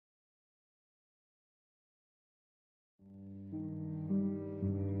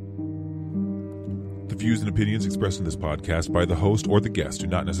views and opinions expressed in this podcast by the host or the guest do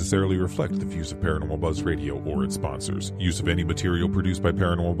not necessarily reflect the views of Paranormal Buzz Radio or its sponsors. Use of any material produced by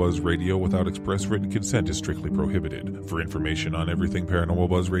Paranormal Buzz Radio without express written consent is strictly prohibited. For information on everything Paranormal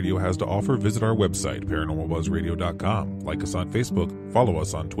Buzz Radio has to offer, visit our website, paranormalbuzzradio.com. Like us on Facebook, follow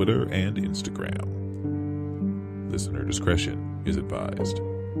us on Twitter and Instagram. Listener discretion is advised.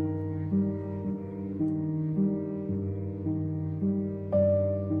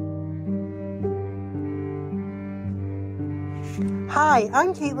 Hi,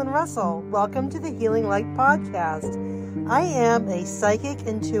 I'm Caitlin Russell. Welcome to the Healing Light Podcast. I am a psychic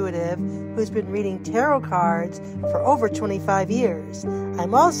intuitive who's been reading tarot cards for over 25 years.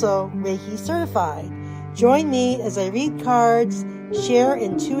 I'm also Reiki certified. Join me as I read cards, share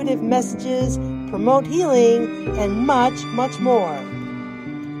intuitive messages, promote healing, and much, much more.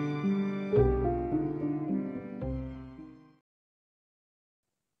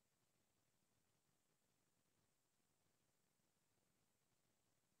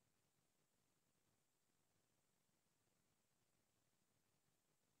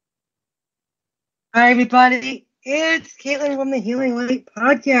 Hi, everybody. It's Caitlin from the Healing Light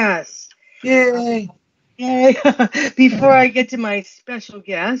Podcast. Yay! Yay. Before I get to my special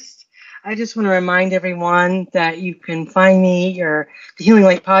guest, I just want to remind everyone that you can find me or the Healing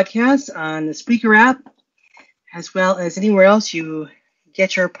Light Podcast on the Spreaker app, as well as anywhere else you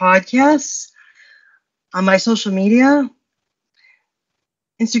get your podcasts. On my social media,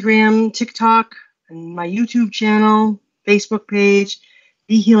 Instagram, TikTok, and my YouTube channel, Facebook page,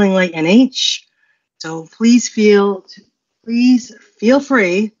 The Healing Light NH. So please feel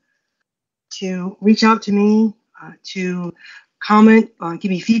free to reach out to me, to comment, give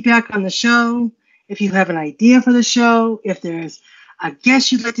me feedback on the show. If you have an idea for the show, if there's a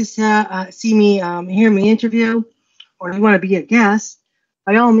guest you'd like to see me, hear me interview, or you want to be a guest,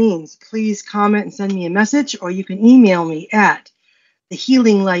 by all means, please comment and send me a message, or you can email me at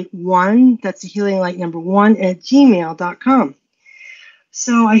thehealinglight1, that's the healinglight number 1 at gmail.com.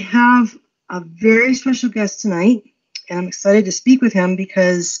 So I have a very special guest tonight, and I'm excited to speak with him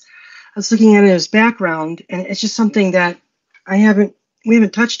because I was looking at his background, and it's just something that we haven't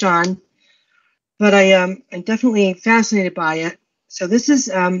touched on, but I'm definitely fascinated by it. So this is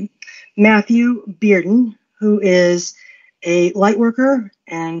Matthew Bearden, who is a lightworker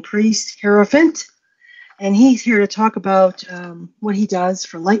and priest hierophant, and he's here to talk about what he does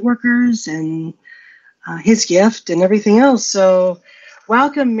for lightworkers and his gift and everything else. So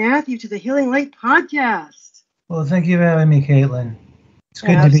welcome, Matthew, to the Healing Light Podcast. Well, thank you for having me, Caitlin. It's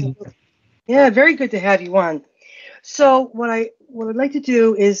good to be here. Yeah, very good to have you on. So what I'd like to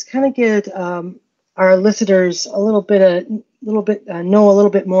do is kind of get our listeners know a little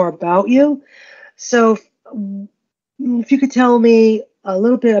bit more about you. So if you could tell me a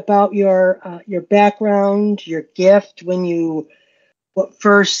little bit about your background, your gift, what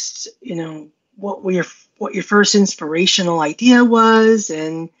your first inspirational idea was,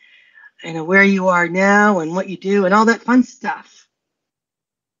 and where you are now and what you do and all that fun stuff.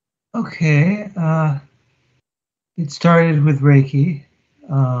 Okay. It started with Reiki.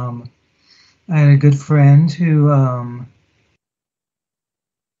 I had a good friend who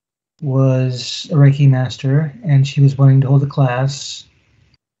was a Reiki master, and she was wanting to hold a class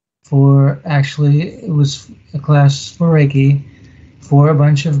it was a class for Reiki for a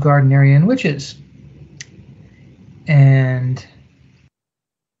bunch of Gardnerian witches. And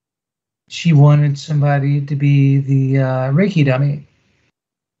she wanted somebody to be the Reiki dummy.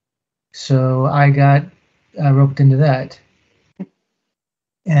 So I got roped into that.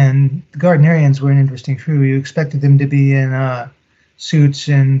 And the Gardnerians were an interesting crew. You expected them to be in suits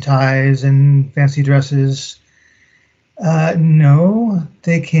and ties and fancy dresses. No,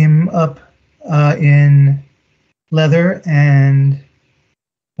 they came up in leather and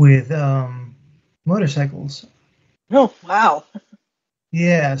with motorcycles. Oh, wow.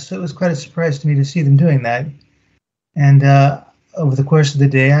 Yeah, so it was quite a surprise to me to see them doing that. And over the course of the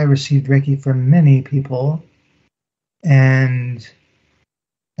day, I received Reiki from many people. And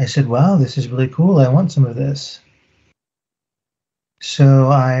I said, wow, this is really cool. I want some of this. So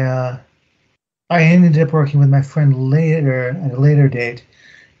I ended up working with my friend later, at a later date.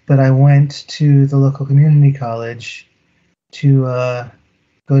 But I went to the local community college to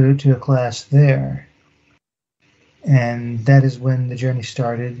go to a class there. And that is when the journey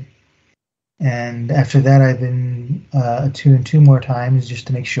started. And after that, I've been attuned 2 more times just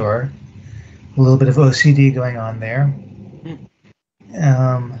to make sure. A little bit of OCD going on there.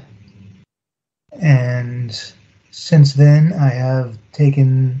 And since then, I have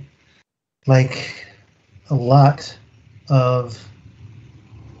taken like a lot of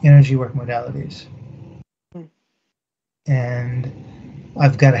energy work modalities. and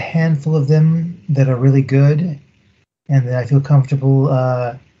I've got a handful of them that are really good and that I feel comfortable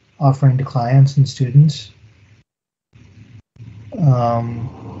offering to clients and students.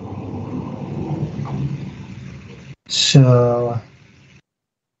 So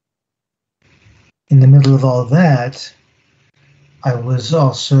in the middle of all of that, I was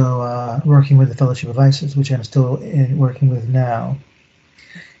also working with the Fellowship of Isis, which I'm still working with now.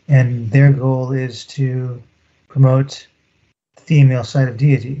 And their goal is to promote the female side of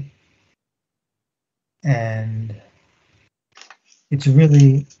deity. And it's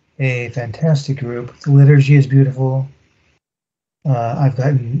really a fantastic group. The liturgy is beautiful. I've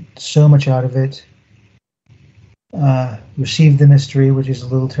gotten so much out of it. Received the mystery, which is a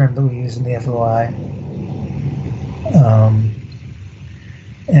little term that we use in the FOI.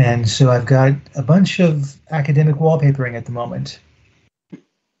 And so I've got a bunch of academic wallpapering at the moment.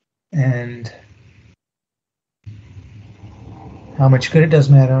 And how much good it does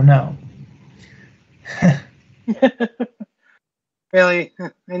me, I don't know. Really,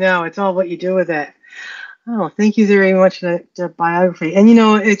 I know. It's all what you do with it. Oh, thank you very much for that biography. And,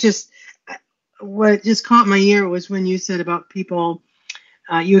 what just caught my ear was when you said about people,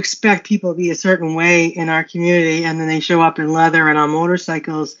 you expect people to be a certain way in our community, and then they show up in leather and on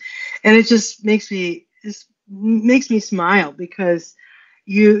motorcycles. And it just makes me smile because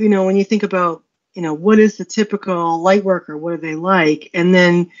when you think about, what is the typical light worker? What are they like? And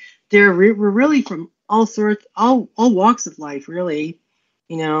then we're really from all sorts, all walks of life, really,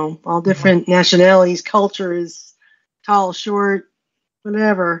 all different nationalities, cultures, tall, short,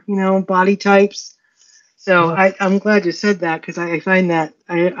 whatever, body types. So I'm glad you said that because I find that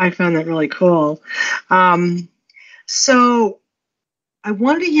I found that really cool. So I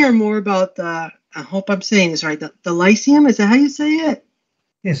wanted to hear more about I hope I'm saying this right, the Lyceum. Is that how you say it?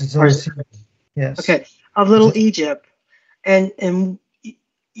 Yes, it's Lyceum. Yes. Okay, of Little Egypt, and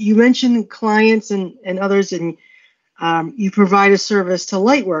you mentioned clients and others, and you provide a service to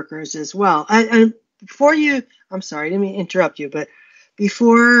light workers as well. And before I'm sorry, I didn't mean to interrupt you, but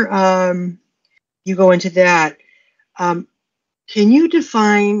before you go into that, can you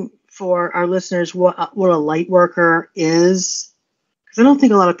define for our listeners what a light worker is? Because I don't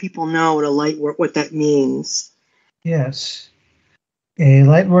think a lot of people know what that means. Yes. A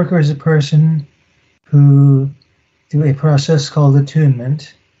light worker is a person who, through a process called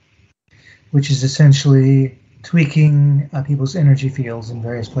attunement, which is essentially tweaking people's energy fields in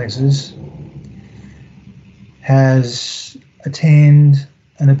various places, has attained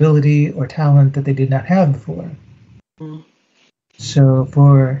an ability or talent that they did not have before. Mm. So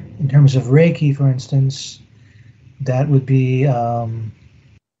in terms of Reiki, for instance, that would be the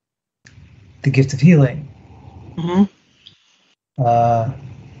gift of healing. Mm-hmm.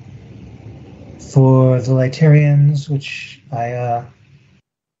 For the Lightarians, which I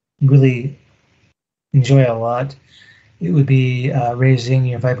really enjoy a lot, it would be raising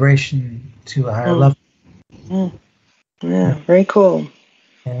your vibration to a higher level. Mm. Yeah, very cool.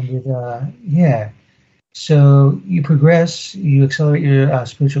 And so you progress, you accelerate your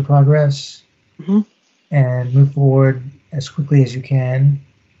spiritual progress, mm-hmm. and move forward as quickly as you can,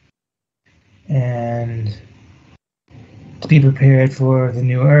 and to be prepared for the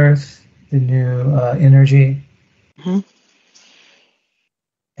new earth, the new energy. Mm-hmm.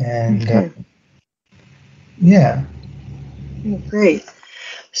 And okay. Great.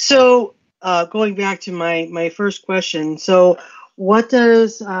 So going back to my first question, so what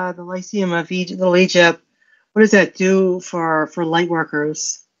does the Lyceum of Little Egypt, what does that do for light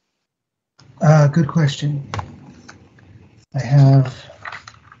workers? Good question. I have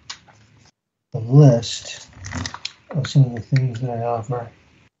a list of some of the things that I offer.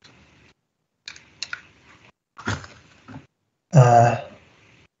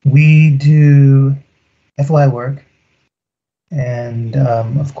 We do FY work, and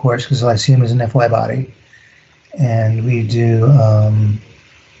of course, because Lyceum is an FY body, and we do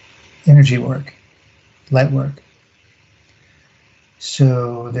energy work, light work.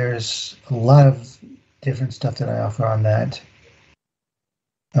 So there's a lot of different stuff that I offer on that.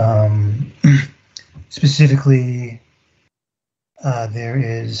 Specifically, there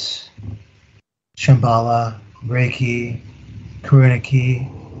is Shambhala, Reiki, Karunaki,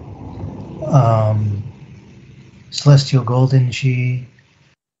 Celestial Golden Chi,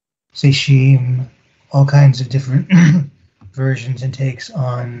 Seishim, all kinds of different versions and takes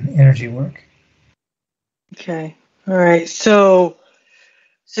on energy work. Okay. All right. So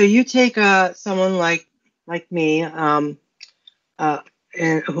you take someone like me, and I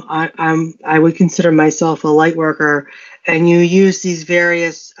would consider myself a light worker, and you use these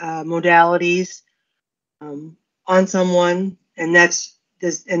various modalities on someone, and is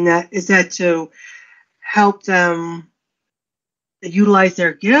that to help them utilize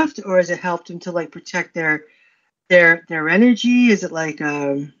their gift, or is it help them to like protect their energy? Is it like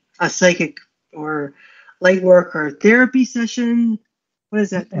a psychic or light work or therapy session? What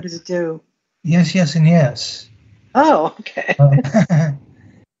is that? What does it do? Yes, yes, and yes. Oh, okay.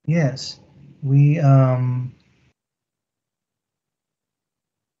 Yes, we open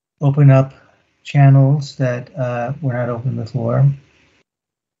up channels that were not open before,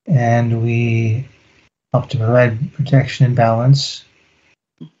 and we help to provide protection and balance.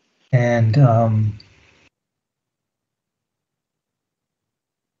 And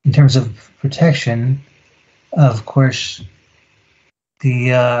in terms of protection, of course,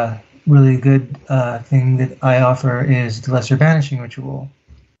 the really good thing that I offer is the Lesser Banishing Ritual.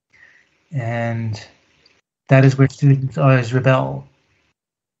 And that is where students always rebel,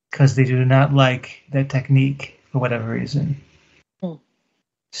 because they do not like that technique for whatever reason.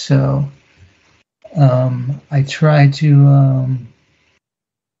 So I try to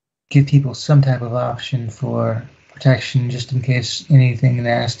give people some type of option for protection, just in case anything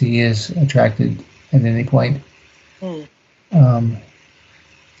nasty is attracted at any point.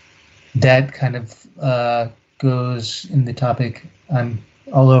 That kind of goes in the topic. I'm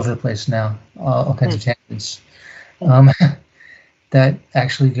all over the place now, all kinds of tangents. That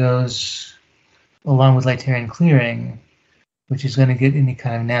actually goes along with Lightarian clearing, which is going to get any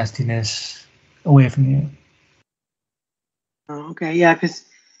kind of nastiness away from you. Oh, okay, yeah, because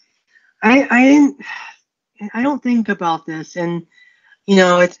I don't think about this, and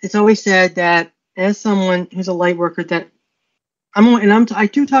it's always said that as someone who's a light worker that I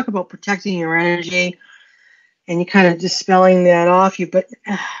do talk about protecting your energy, and you kind of dispelling that off you, but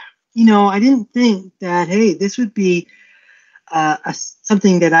I didn't think that this would be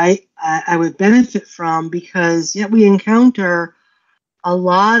something that I would benefit from, because yet we encounter a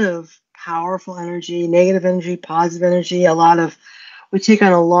lot of powerful energy, negative energy, positive energy, we take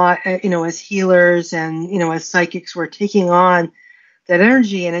on a lot, as healers and, as psychics, we're taking on that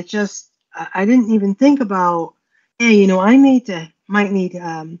energy. And it just, I didn't even think about, I might need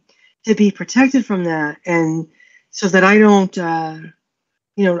to be protected from that. And so that I don't, I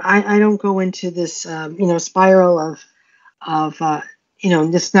don't go into this, spiral of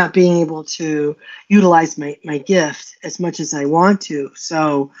just not being able to utilize my gift as much as I want to.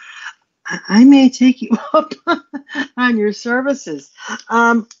 So I may take you up on your services.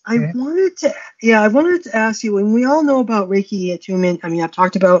 I wanted to ask you, and we all know about Reiki attunement. I mean, I've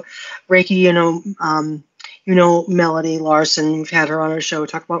talked about Reiki, Melody Larson. We've had her on our show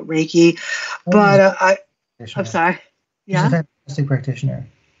talk about Reiki, but I'm sorry. Yeah, she's a fantastic practitioner.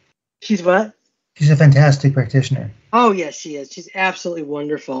 She's what? She's a fantastic practitioner. Oh yes, she is. She's absolutely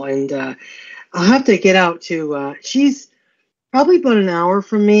wonderful, and I'll have to get out to. She's probably about an hour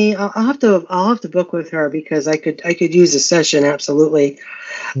from me. I'll have to book with her, because I could use a session, absolutely.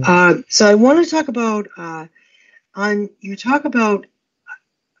 Yeah. So I want to talk about you talk about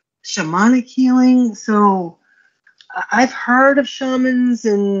shamanic healing. So I've heard of shamans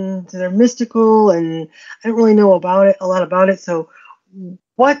and they're mystical, and I don't really know a lot about it. So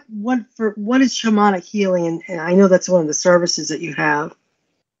what is shamanic healing? And I know that's one of the services that you have.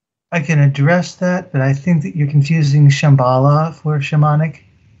 I can address that, but I think that you're confusing Shambhala for shamanic.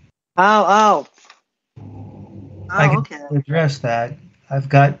 Oh, I can address that. I've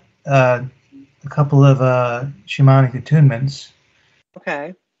got a couple of shamanic attunements.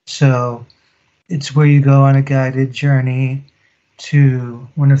 Okay. So it's where you go on a guided journey to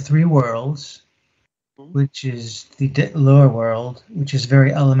one of three worlds, which is the lower world, which is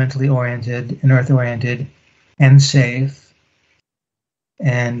very elementally oriented and earth oriented and safe.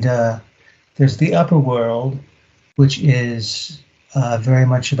 And there's the upper world, which is very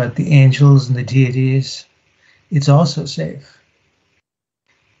much about the angels and the deities. It's also safe.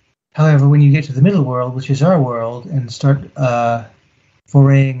 However, when you get to the middle world, which is our world, and start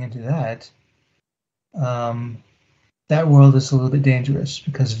foraying into that, that world is a little bit dangerous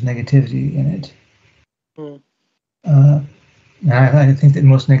because of negativity in it. And I think that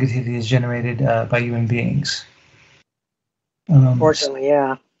most negativity is generated by human beings. Unfortunately,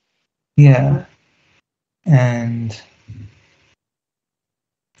 yeah. Yeah. And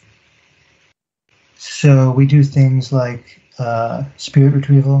so we do things like spirit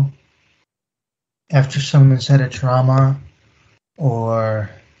retrieval after someone's had a trauma or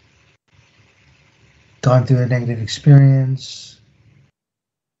gone through a negative experience.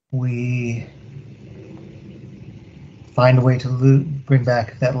 We find a way to bring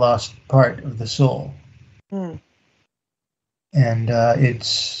back that lost part of the soul. And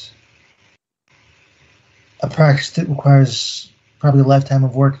it's a practice that requires probably a lifetime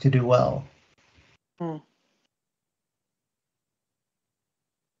of work to do well.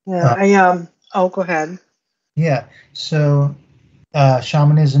 Yeah, go ahead. Yeah, so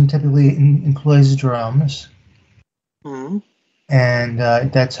shamanism typically employs drums, and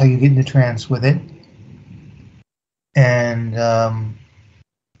that's how you get into trance with it. And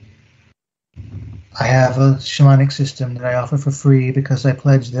I have a shamanic system that I offer for free because I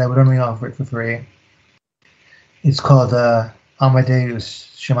pledged that I would only offer it for free. It's called Amadeus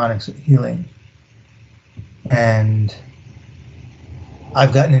Shamanic Healing. And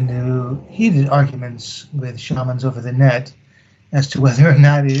I've gotten into heated arguments with shamans over the net as to whether or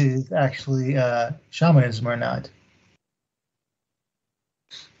not it is actually shamanism or not.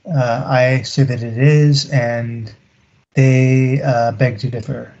 I say that it is, and they beg to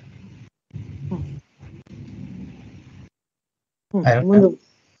differ. I don't know.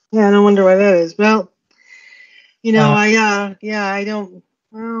 Yeah, I don't wonder why that is. Well, I don't.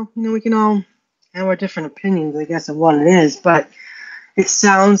 Well, we can all have our different opinions, I guess, of what it is. But it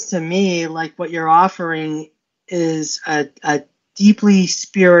sounds to me like what you're offering is a deeply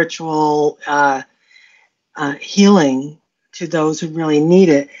spiritual healing to those who really need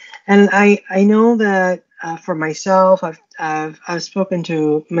it. And I know that for myself, I've spoken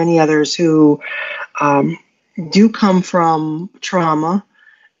to many others who do come from trauma,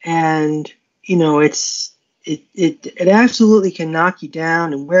 and it absolutely can knock you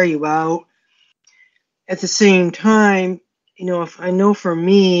down and wear you out. At the same time, if I know for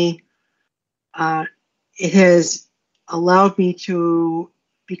me, it has allowed me to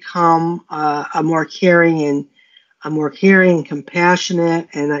become a more caring, compassionate,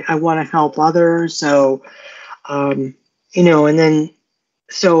 and I want to help others. So, and then,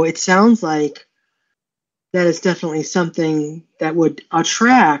 so it sounds like that is definitely something that would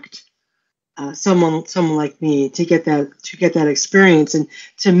attract someone like me to get that experience. And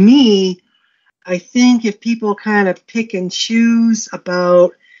to me, I think if people kind of pick and choose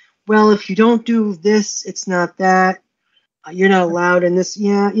about, well, if you don't do this, it's not that, you're not allowed in this,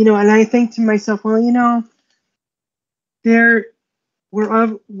 and I think to myself, well, we're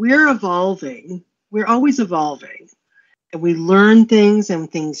evolving, we're always evolving, and we learn things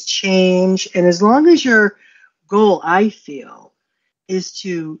and things change, and as long as your goal, I feel, is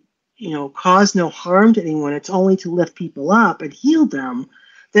to cause no harm to anyone, it's only to lift people up and heal them,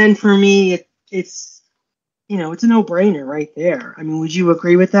 then for me it's it's a no-brainer right there. I mean, would you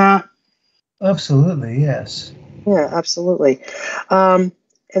agree with that? Absolutely, yes. Yeah, absolutely. And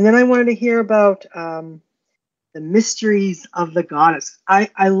then I wanted to hear about the mysteries of the goddess. I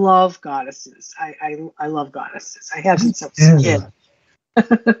love goddesses. I love goddesses. I have since I was a kid.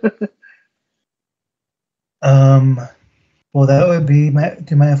 Well, that would be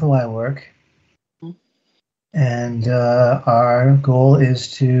do my FOI work. And our goal is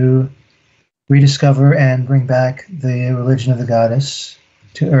to rediscover and bring back the religion of the goddess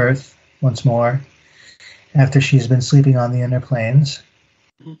to Earth once more after she's been sleeping on the inner planes.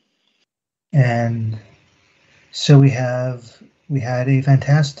 And so we had a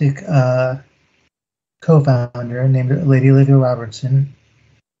fantastic co-founder named Lady Olivia Robertson,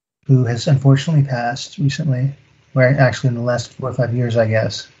 who has unfortunately passed recently, or actually in the last 4 or 5 years, I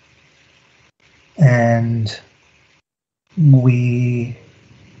guess. And we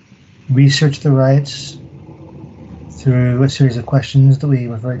researched the rites through a series of questions that we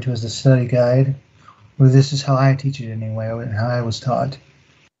refer to as the study guide, or this is how I teach it anyway, and how I was taught.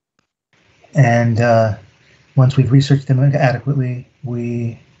 And once we've researched them adequately,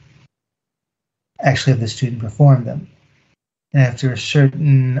 we actually have the student perform them. And after a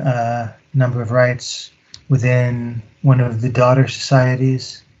certain number of rites within one of the daughter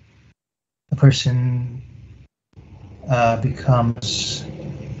societies, a person becomes,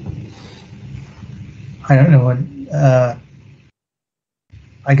 I don't know what,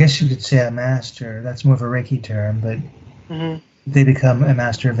 I guess you could say a master. That's more of a Reiki term, but they become a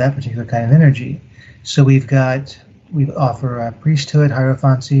master of that particular kind of energy. So we offer priesthood,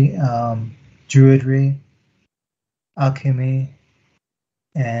 hierophancy, druidry, alchemy,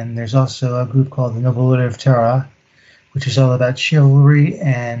 and there's also a group called the Noble Order of Terra, which is all about chivalry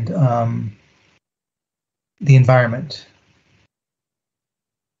and the environment,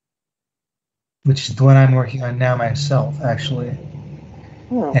 which is the one I'm working on now myself, actually.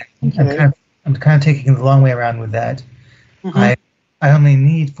 Oh, okay. I'm kind of taking the long way around with that. I only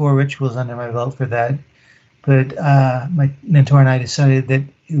need 4 rituals under my belt for that, but my mentor and I decided that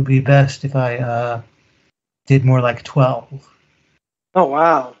it would be best if I did more like 12. Oh,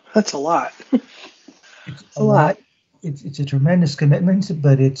 wow. That's a lot. It's a lot. It's a tremendous commitment,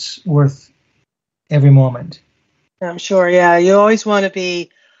 but it's worth every moment. I'm sure. Yeah, you always want to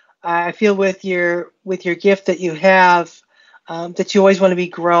be. I feel with your gift that you have, that you always want to be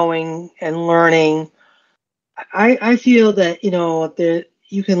growing and learning. I feel that that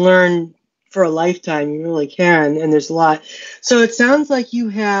you can learn for a lifetime. You really can, and there's a lot. So it sounds like you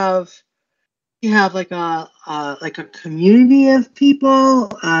have like a community of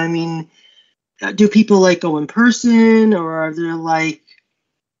people. I mean, do people like go in person, or are there like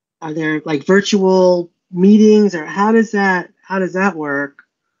virtual meetings, or how does that work?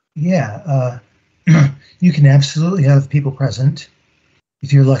 Yeah, you can absolutely have people present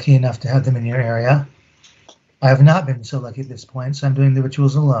if you're lucky enough to have them in your area. I have not been so lucky at this point, so I'm doing the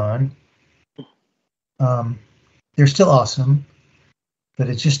rituals alone. They're still awesome, but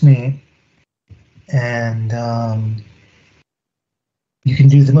it's just me. And you can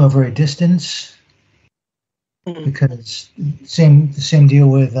do them over a distance because the same deal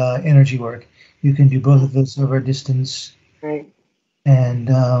with energy work. You can do both of those over a distance. Right. And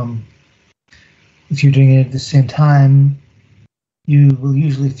if you're doing it at the same time, you will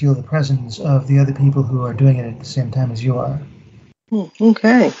usually feel the presence of the other people who are doing it at the same time as you are.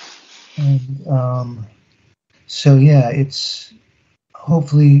 Okay. And so, yeah, it's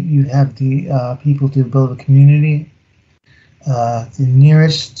hopefully you have the people to build a community. The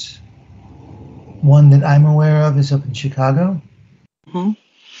nearest one that I'm aware of is up in Chicago. Mm-hmm.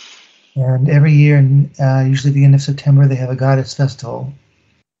 And every year, usually the end of September, they have a goddess festival.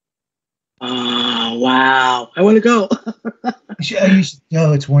 Oh, wow. I want to go. You should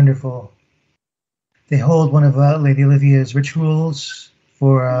go. It's wonderful. They hold one of Lady Olivia's rituals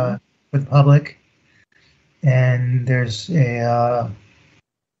for the public, and there's a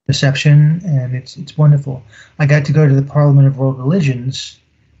reception, and it's wonderful. I got to go to the Parliament of World Religions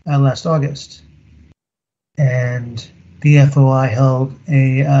last August, and the FOI held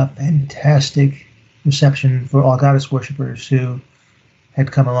a fantastic reception for all goddess worshippers who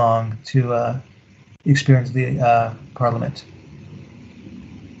had come along to experience the Parliament.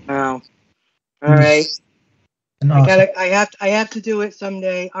 Wow. All right. Awesome. I have to do it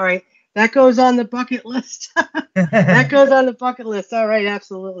someday. All right. That goes on the bucket list. That goes on the bucket list. All right,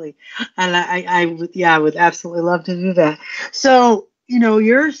 absolutely. And I would absolutely love to do that. So,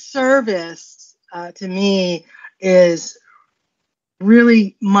 your service to me is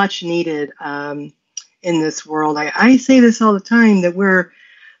really much needed in this world. I say this all the time that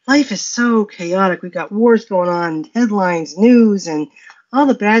life is so chaotic. We've got wars going on, headlines, news, and all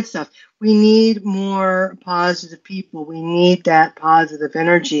the bad stuff. We need more positive people. We need that positive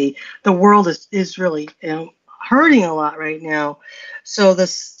energy. The world is really hurting a lot right now. So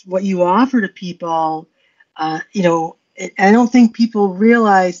what you offer to people, I don't think people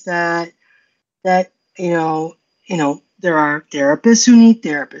realize that there are therapists who need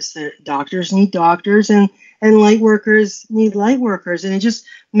therapists. Doctors need doctors, and light workers need light workers, and it just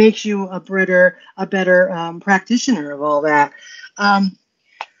makes you a better practitioner of all that.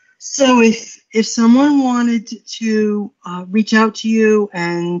 So if someone wanted to reach out to you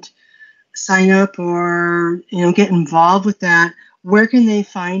and sign up or get involved with that, where can they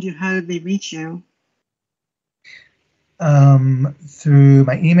find you? How do they reach you? Through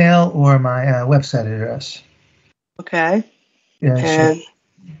my email or my website address. Okay. Yeah.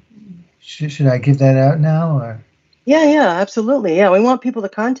 Should I give that out now or? Yeah, absolutely. Yeah, we want people to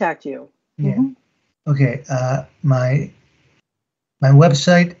contact you. Yeah. Mm-hmm. Okay. My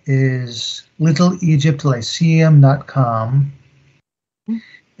website is littleegyptlyceum.com,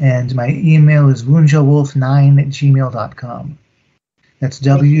 and my email is wunjowolf9@gmail.com. That's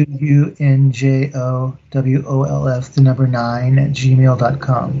WUNJOWOLF, the number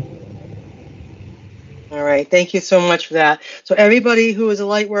 9@gmail.com. All right. Thank you so much for that. So everybody who is a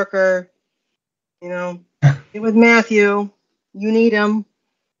light worker, get with Matthew. You need him.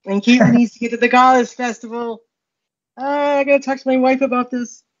 And Caitlin needs to get to the Goddess Festival. I got to talk to my wife about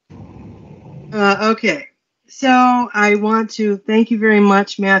this. Okay. So I want to thank you very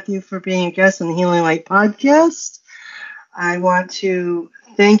much, Matthew, for being a guest on the Healing Light podcast. I want to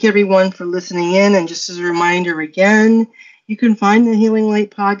thank everyone for listening in. And just as a reminder again, you can find the Healing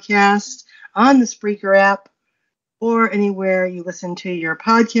Light podcast on the Spreaker app or anywhere you listen to your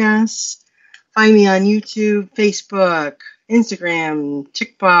podcasts. Find me on YouTube, Facebook, Instagram,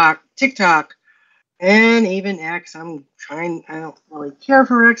 TikTok, and even X. I don't really care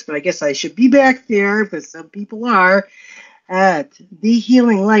for X, but I guess I should be back there because some people are. At The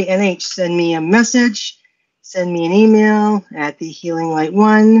Healing Light NH, send me a message. Send me an email at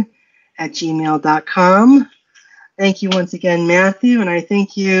thehealinglight1@gmail.com. Thank you once again, Matthew, and I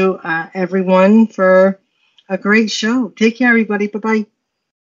thank you, everyone, for a great show. Take care, everybody. Bye-bye.